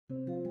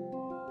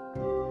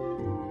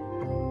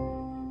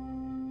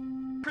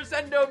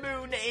Crescendo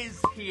Moon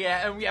is here,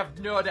 and we have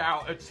no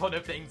doubt a ton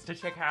of things to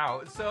check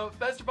out. So,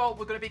 first of all,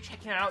 we're going to be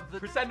checking out the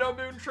Crescendo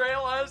Moon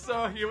trailer,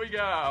 so here we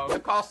go.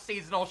 Of course,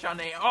 seasonal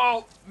shanty.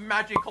 Oh,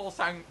 Magical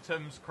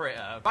Sanctum's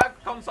critter. That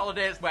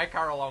consolidates where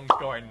Carillong's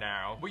going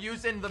now. We're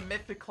using the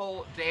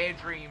mythical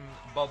Daydream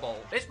bubble.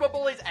 This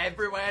bubble is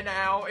everywhere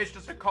now. It's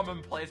just a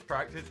commonplace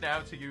practice now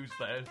to use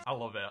this. I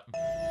love it.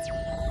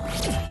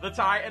 The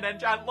Titan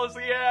Enchantler's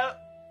here.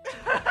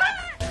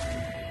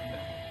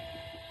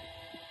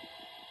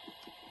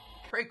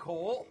 Pretty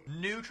cool.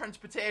 New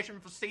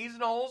transportation for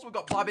seasonals. We've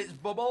got Blabbit's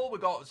bubble.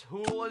 We've got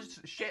Hula's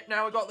shit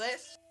now. We've got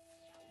this.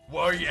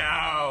 Whoa,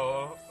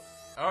 yo.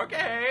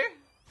 Okay.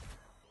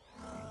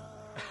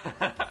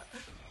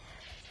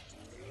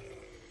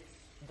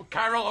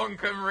 Carillong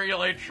can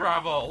really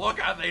travel. Look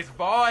at this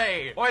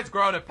boy. Boy's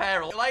grown a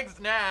pair of legs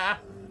now.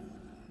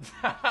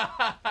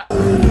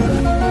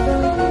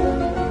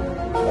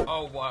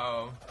 Oh,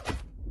 wow.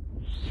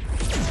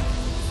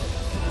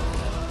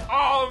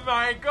 Oh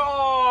my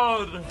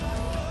god!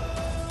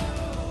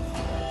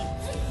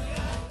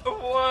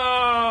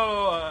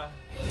 Whoa!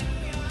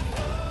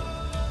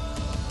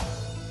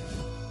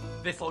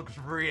 This looks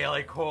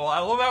really cool. I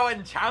love how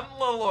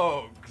Enchantler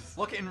looks.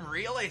 Looking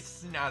really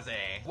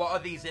snazzy. What are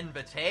these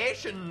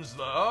invitations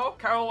though?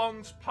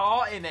 Carillong's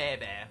party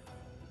maybe?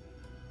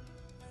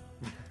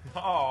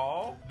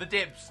 Oh, the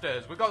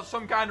dipsters. We've got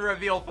some kind of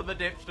reveal for the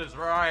dipsters,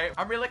 right?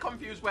 I'm really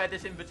confused where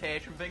this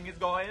invitation thing is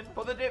going.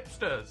 For the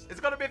dipsters. It's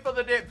gonna be for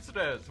the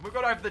dipsters. We've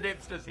got to have the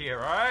dipsters here,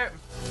 right?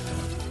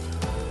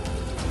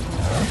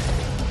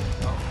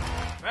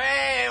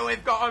 Hey,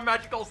 we've got a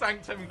Magical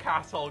Sanctum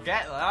castle.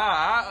 Get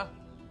that.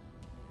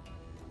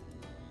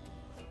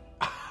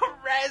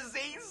 Rare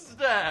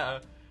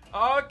Xyster.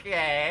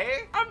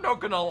 Okay. I'm not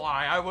gonna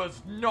lie, I was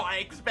not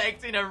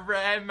expecting a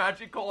rare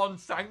magical on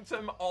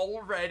Sanctum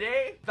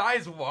already. That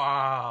is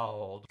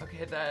wild.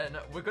 Okay then,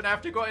 we're gonna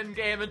have to go in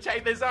game and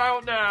check this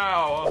out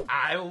now.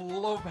 I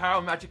love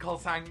how Magical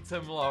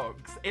Sanctum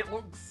looks. It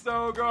looks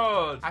so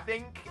good. I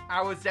think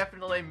I was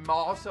definitely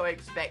more so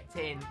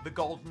expecting the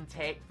golden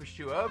take for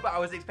sure, but I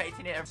was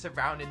expecting it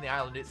surrounding the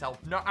island itself,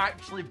 not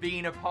actually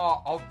being a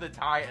part of the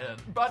Titan.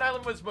 Burn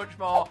Island was much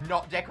more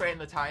not decorating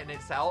the Titan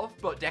itself,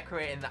 but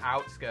decorating the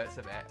outskirts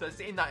of it. So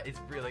seeing that is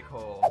really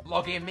cool.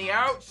 Logging me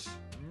out?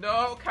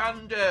 No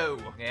can do.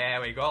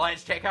 There we go.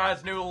 Let's check out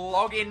his new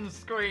login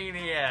screen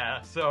here.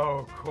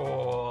 So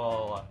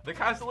cool. The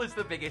castle is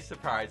the biggest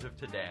surprise of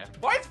today.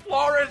 What is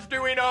Flores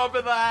doing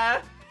over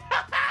there?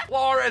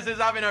 Flores is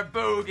having a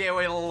boogie.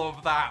 We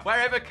love that.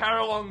 Wherever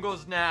Carillong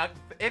goes now,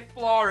 if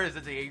Flores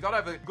is here, you gotta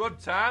have a good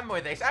time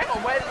with this. Hang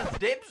on, where's the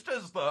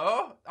dipsters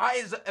though? That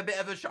is a bit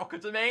of a shocker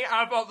to me.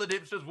 I thought the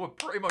dipsters were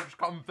pretty much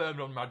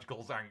confirmed on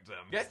Magical Sanctum.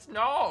 Guess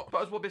not.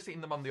 But we'll be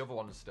seeing them on the other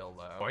ones still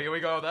though. Oh, here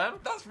we go then.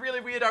 That's really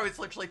weird how it's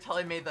literally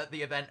telling me that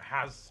the event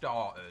has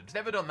started. It's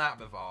never done that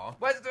before.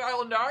 Where's the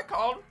island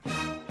icon?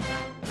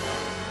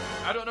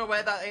 I don't know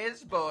where that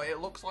is, but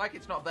it looks like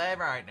it's not there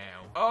right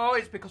now. Oh,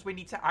 it's because we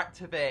need to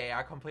activate.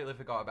 I completely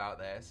forgot about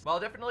this. Well, I'll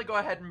definitely go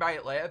ahead and buy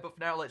it later, but for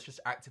now, let's just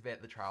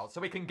activate the trial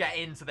so we can get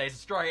into this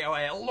straight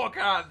away. Look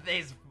at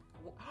this.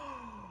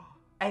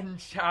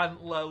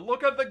 Enchantler.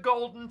 Look at the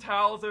golden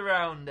tiles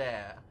around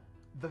there.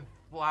 The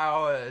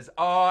flowers.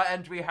 Oh,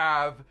 and we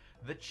have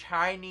the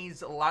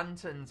Chinese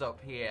lanterns up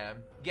here.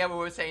 Yeah, we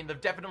were saying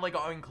they've definitely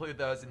got to include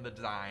those in the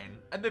design.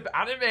 And they've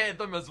animated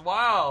them as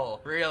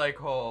well. Really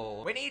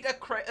cool. We need a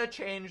critter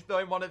change though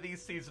in one of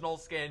these seasonal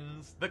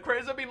skins. The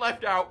critters have been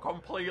left out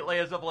completely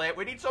as of late.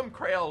 We need some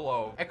critter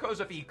love. Echoes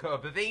of Eco,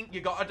 Bavine, you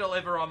gotta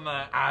deliver on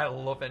that. I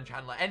love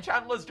Enchantler.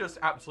 Enchantler's just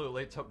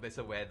absolutely took this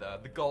away though.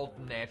 The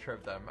golden nature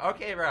of them.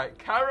 Okay, right.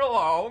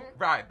 Carillong.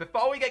 Right,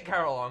 before we get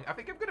Carillong, I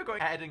think I'm gonna go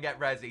ahead and get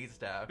Rare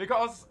Xyster.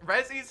 Because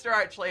Rare Xyster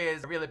actually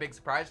is a really big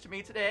surprise to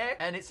me today.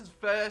 And it's his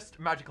first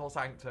Magical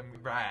Sanctum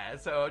rare.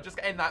 So just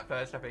getting that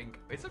first, I think,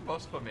 it's a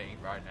must for me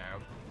right now.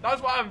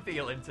 That's what I'm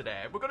feeling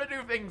today. We're gonna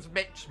do things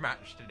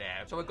mix-match today.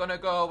 So we're gonna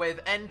go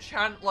with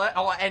Enchantler,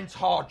 or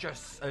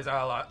Entorgus, as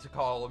I like to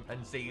call him,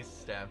 and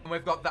Xyster. And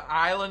we've got the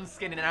island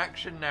skin in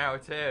action now,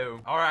 too.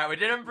 Alright, we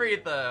didn't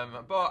breed them,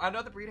 but I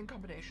know the breeding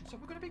combination, so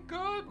we're gonna be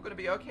good. We're gonna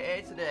be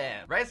okay today.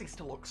 Rare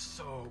Xyster looks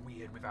so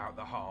weird without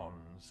the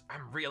horns.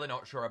 I'm really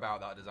not sure about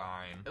that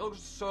design. It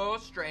looks so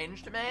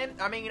strange to me.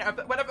 I mean,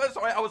 when I first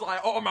saw it, I was like,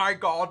 oh my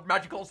god,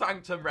 Magical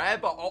Sanctum rare,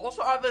 but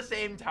also at the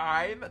same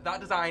time, that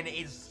design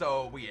is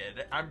so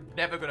weird. I'm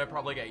never gonna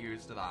probably get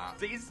used to that.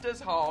 Xyster's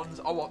horns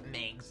are what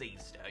make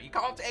Xyster. You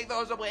can't take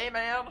those away,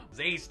 man.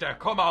 Xyster,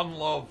 come on,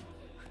 love.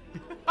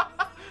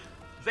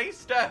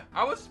 Xyster,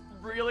 I was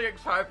really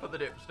excited for the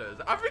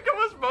dipsters. I think I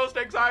was most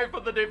excited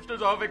for the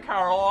dipsters over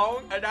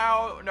Carillong, and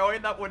now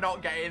knowing that we're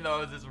not getting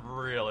those is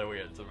really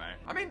weird to me.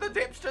 I mean, the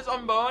dipsters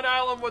on Burn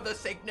Island were the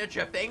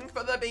signature thing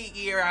for the beat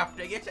year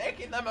after. You're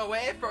taking them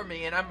away from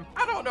me, and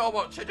I don't know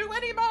what to do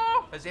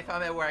anymore. As if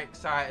I'm ever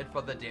excited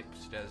for the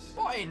dipsters.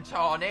 What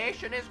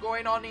intonation is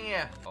going on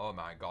here? Oh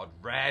my god,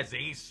 Rare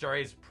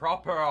Xyster is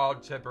proper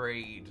hard to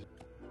breed.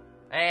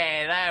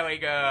 Hey, there we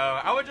go.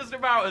 I was just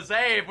about to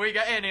say, if we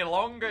get any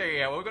longer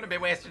here, we're going to be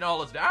wasting all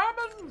those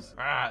diamonds.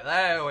 Right,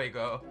 there we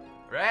go.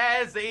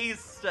 Rare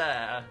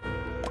Xyster.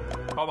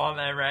 Come on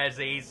then, Rare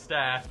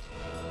Xyster.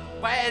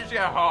 Where's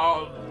your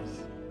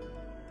horns?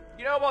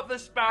 You know what, the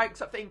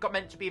spikes I think are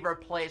meant to be a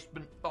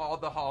replacement for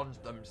the horns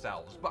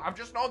themselves, but I'm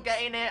just not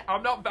getting it.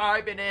 I'm not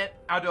vibing it.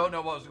 I don't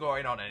know what's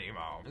going on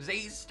anymore.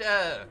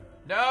 Xyster.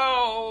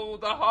 No,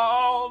 the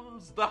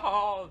horns, the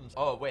horns.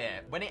 Oh,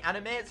 wait. When it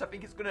animates, I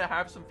think it's going to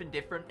have something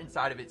different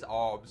inside of its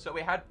orb. So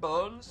we had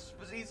bones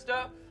for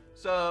Xyster.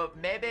 So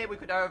maybe we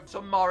could have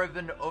some more of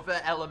an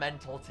other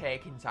elemental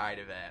take inside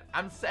of it.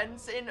 I'm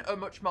sensing a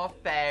much more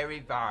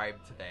fairy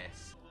vibe to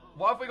this.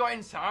 What have we got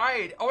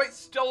inside? Oh, it's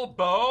still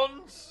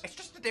bones. It's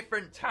just a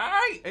different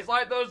type. It's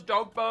like those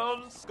dog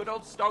bones. Good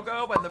old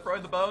Stoggo when they're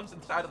throwing the bones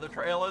inside of the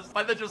trailers.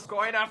 When they're just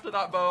going after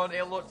that bone,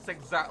 it looks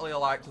exactly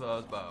alike to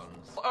those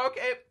bones.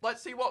 Okay,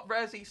 let's see what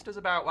Rare Xyster's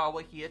about while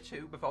we're here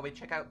too, before we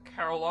check out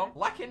Carillong.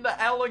 Lacking the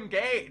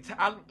elongate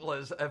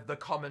antlers of the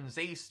common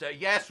Xyster.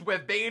 Yes,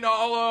 we've been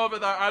all over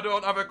that. I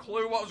don't have a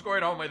clue what's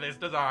going on with this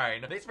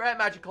design. This rare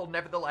magical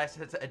nevertheless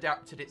has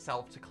adapted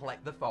itself to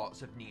collect the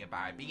thoughts of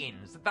nearby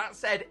beings. That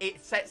said,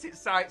 it sets its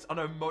sights on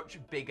a much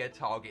bigger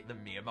target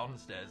than mere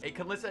monsters. It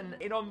can listen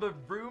in on the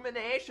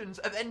ruminations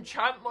of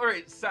Enchantler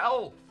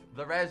itself.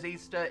 The Rare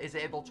Xyster is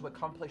able to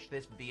accomplish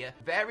this via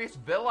various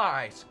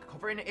villi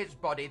covering its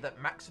body that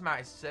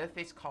maximize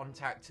surface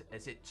contact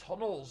as it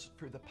tunnels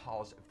through the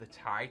pores of the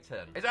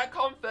Titan. Is that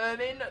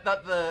confirming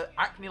that the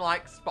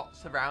acne-like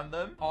spots around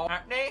them are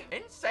acne?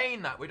 In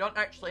saying that, we don't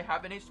actually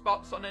have any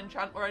spots on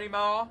Enchantler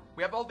anymore.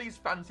 We have all these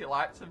fancy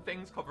lights and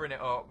things covering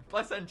it up.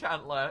 Bless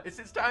Enchantler. It's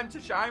its time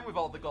to shine with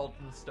all the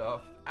golden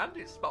stuff. And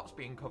its spots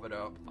being covered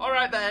up.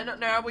 Alright then,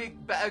 now we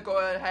better go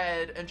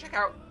ahead and check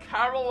out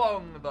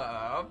Carillong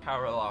though.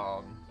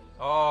 Carillong.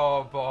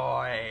 Oh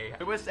boy.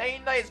 We were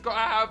saying that it's got to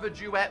have a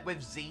duet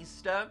with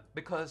Xyster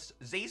because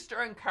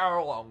Xyster and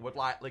Carillong would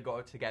likely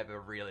go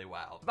together really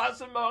well.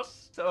 That's a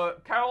must. So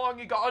Carillong,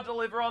 you got to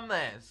deliver on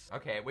this.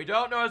 Okay, we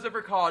don't know as of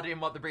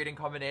recording what the breeding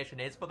combination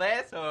is for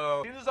this.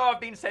 So as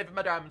I've been saving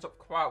my diamonds up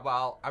quite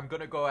well, I'm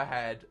going to go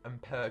ahead and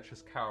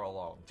purchase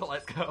Carillong. So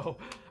let's go.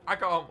 I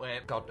can't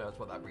wait. God knows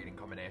what that breeding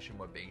combination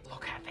would be.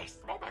 Look at this.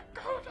 Oh my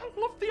god, I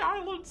love the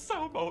island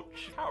so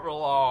much.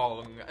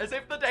 Carillong. As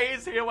if the day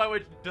is here where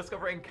we're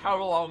discovering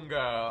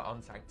Carillonga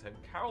on Sanctum.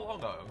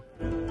 Carillongo.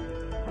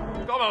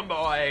 Come on,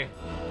 boy.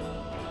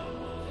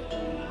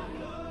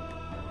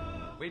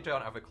 We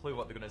don't have a clue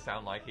what they're going to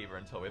sound like either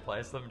until we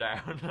place them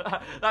down.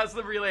 That's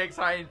the really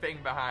exciting thing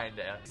behind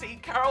it. See,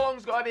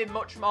 Carillong's got to be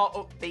much more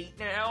upbeat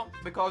now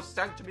because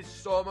Sanctum is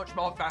so much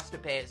more faster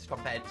paced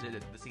compared to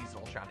the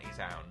seasonal shanty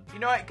sound. You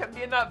know, it can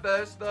be in that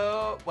verse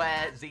though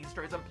where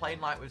Xyster isn't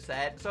playing like we've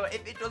said. So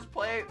if it does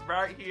play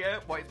right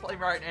here, what it's playing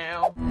right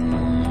now,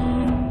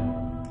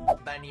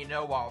 then you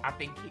know what, I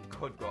think it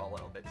could go a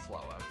little bit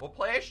slower. We'll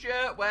place you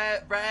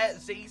where Rare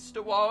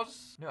Xyster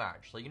was. No,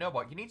 actually, you know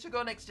what, you need to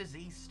go next to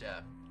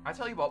Xyster. I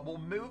tell you what, we'll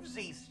move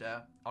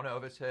Xyster on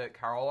over to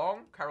Carillong.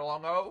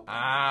 Carillongo.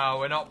 Ah,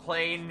 we're not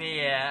playing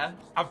near.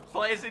 I've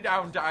placed it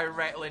down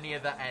directly near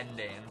the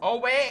ending. Oh,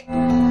 wait.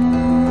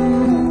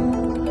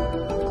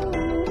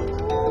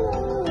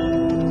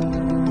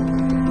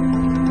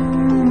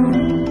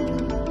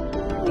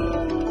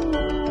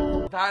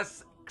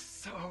 That's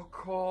so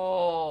cool.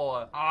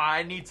 Oh,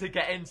 I need to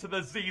get into the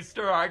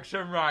Xyster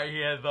action right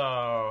here,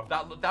 though.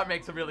 That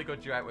makes a really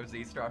good duet with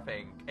Xyster, I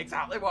think.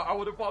 Exactly what I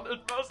would have wanted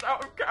most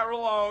out of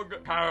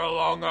Carillong.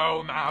 Carillong,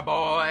 oh my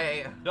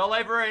boy.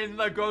 Delivering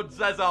the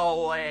goods as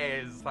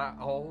always. Is that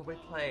all we're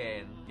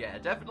playing? Yeah,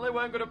 definitely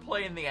weren't going to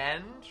play in the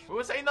end. We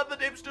were saying that the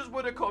dipsters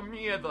would have come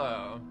here,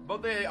 though.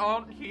 But they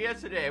aren't here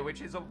today,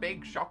 which is a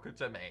big shocker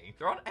to me.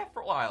 They're on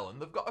Ethereal Island.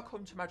 They've got to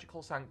come to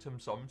Magical Sanctum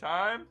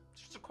sometime.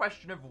 It's just a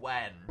question of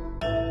when.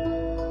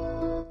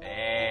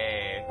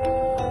 Hey.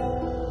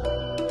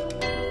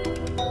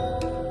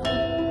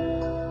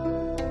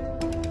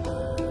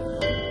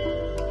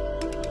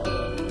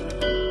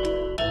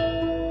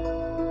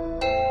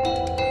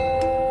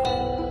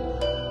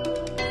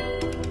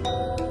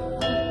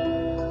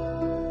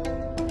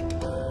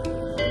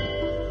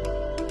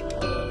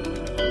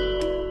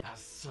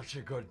 That's such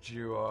a good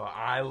duo.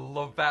 I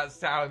love that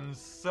sound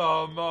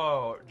so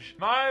much.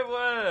 My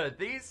word,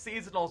 these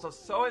seasonals are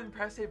so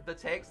impressive, the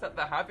takes that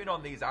they're having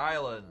on these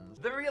islands.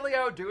 They're really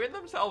outdoing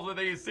themselves with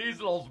these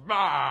seasonals,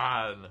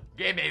 man.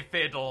 Give me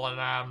Fiddle and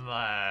I'm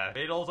there.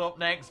 Fiddle's up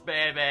next,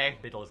 baby.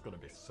 Fiddle is gonna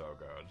be so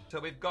good. So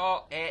we've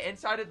got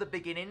inside of the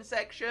beginning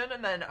section,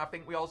 and then I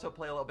think we also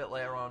play a little bit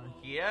later on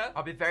here.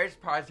 I'll be very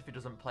surprised if it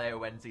doesn't play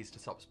when Xyster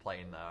stops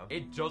playing, though.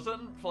 It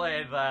doesn't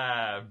play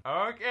there.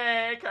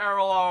 Okay,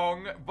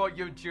 Carillong, but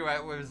you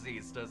duet with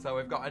Xyster, so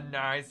we've got a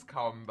nice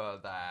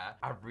combo there.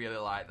 I really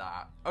like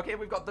that. Okay,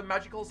 we've got the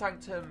Magical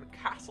Sanctum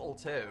Castle,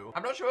 too.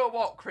 I'm not sure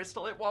what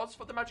crystal it was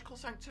for the Magical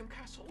Sanctum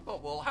Castle,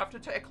 but we'll have to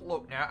take a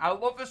look now. I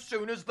love as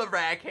soon as the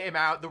rare came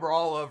out, they were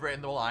all over it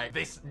and they were like,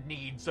 this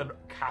needs a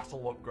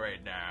castle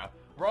upgrade now.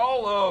 We're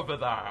all over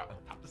that.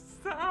 That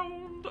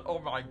sound, oh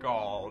my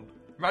god.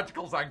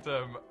 Magical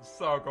Sanctum,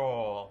 so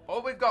cool.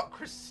 Oh, we've got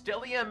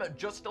Crystallium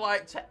just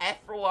like to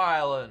Ethereal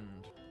Island.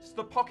 It's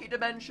the Pocket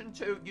Dimension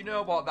 2. You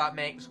know what? That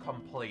makes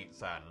complete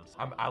sense.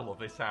 I love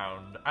this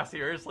sound. I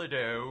seriously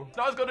do. It's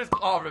not as good as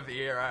Claw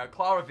Rivera.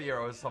 Claw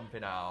Rivera is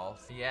something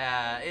else.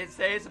 Yeah, it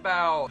says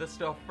about the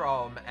stuff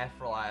from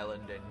Ethereal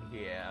Island in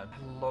here.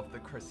 I love the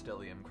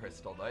Crystallium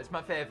crystal though. It's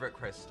my favorite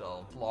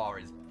crystal. Claw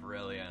is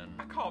brilliant.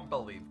 I can't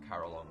believe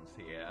Carillong's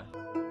here.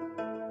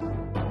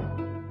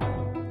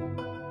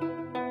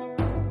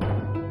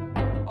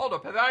 Hold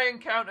up, have I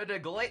encountered a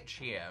glitch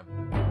here?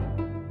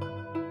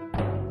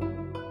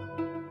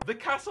 The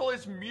castle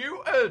is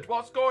muted.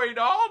 What's going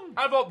on?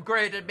 I've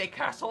upgraded my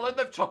castle and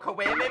they've took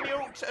away my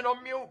mute and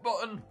unmute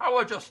button. I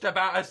was just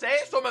about to say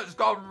something's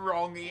gone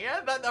wrong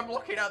here. Then I'm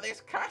looking at this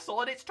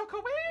castle and it's took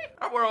away.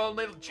 And we're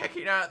only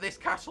checking out this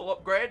castle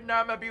upgrade.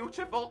 Now my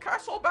beautiful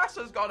castle bass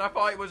has gone. I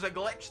thought it was a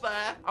glitch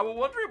there. I was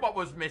wondering what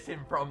was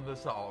missing from the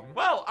song.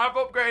 Well, I've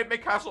upgraded my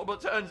castle,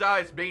 but turns out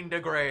it's been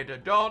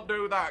degraded. Don't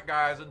do that,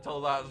 guys, until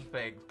that's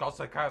fixed, because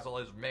the castle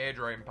is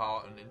major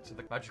important into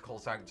the Magical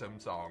Sanctum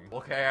song.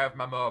 Okay, I have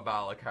my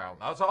mobile account.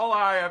 That's all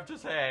I have to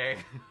say.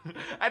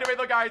 Anyway,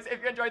 though, guys,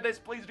 if you enjoyed this,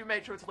 please do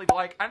make sure to leave a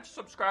like and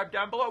subscribe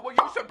down below. Were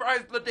you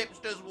surprised the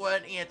dipsters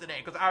weren't here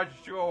today? Because I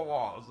sure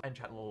was. And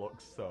channel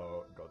looks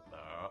so good,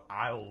 though.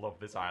 I love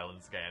this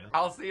island skin.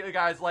 I'll see you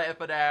guys later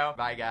for now.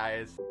 Bye,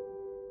 guys.